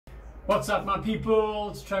What's up my people,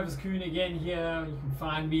 it's Travis Kuhn again here. You can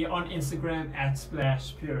find me on Instagram at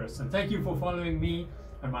Splash Purist, and thank you for following me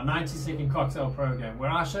and my 90-second cocktail program where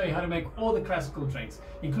I show you how to make all the classical drinks,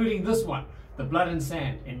 including this one, the Blood and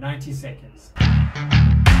Sand, in 90 seconds.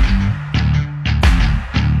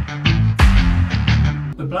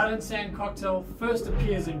 The Blood and Sand cocktail first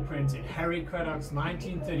appears in print in Harry Craddocks'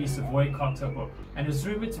 1930 Savoy Cocktail book and is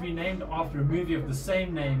rumored to be named after a movie of the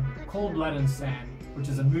same name called Blood and Sand, which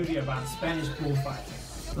is a movie about Spanish bullfighting.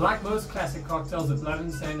 Like most classic cocktails, the Blood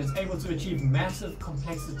and Sand is able to achieve massive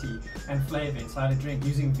complexity and flavor inside a drink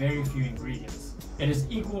using very few ingredients. It is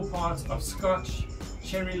equal parts of Scotch,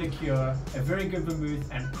 cherry liqueur, a very good vermouth,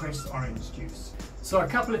 and pressed orange juice. So a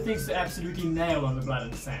couple of things to absolutely nail on the Blood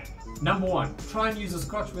and Sand. Number 1, try and use a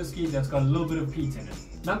Scotch whiskey that's got a little bit of peat in it.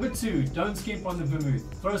 Number 2, don't skimp on the vermouth.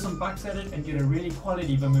 Throw some bucks at it and get a really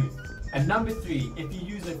quality vermouth. And number 3, if you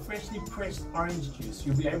use a freshly pressed orange juice,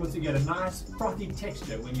 you'll be able to get a nice frothy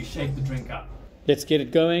texture when you shake the drink up. Let's get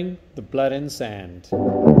it going, the Blood and Sand. It's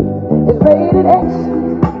rated X.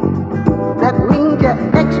 That means you're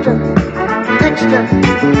extra.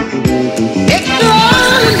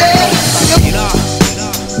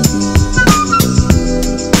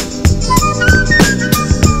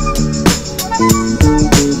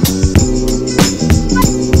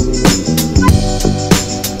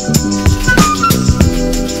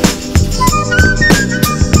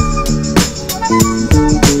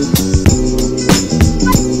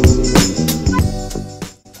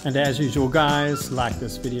 And as usual guys, like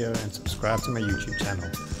this video and subscribe to my YouTube channel.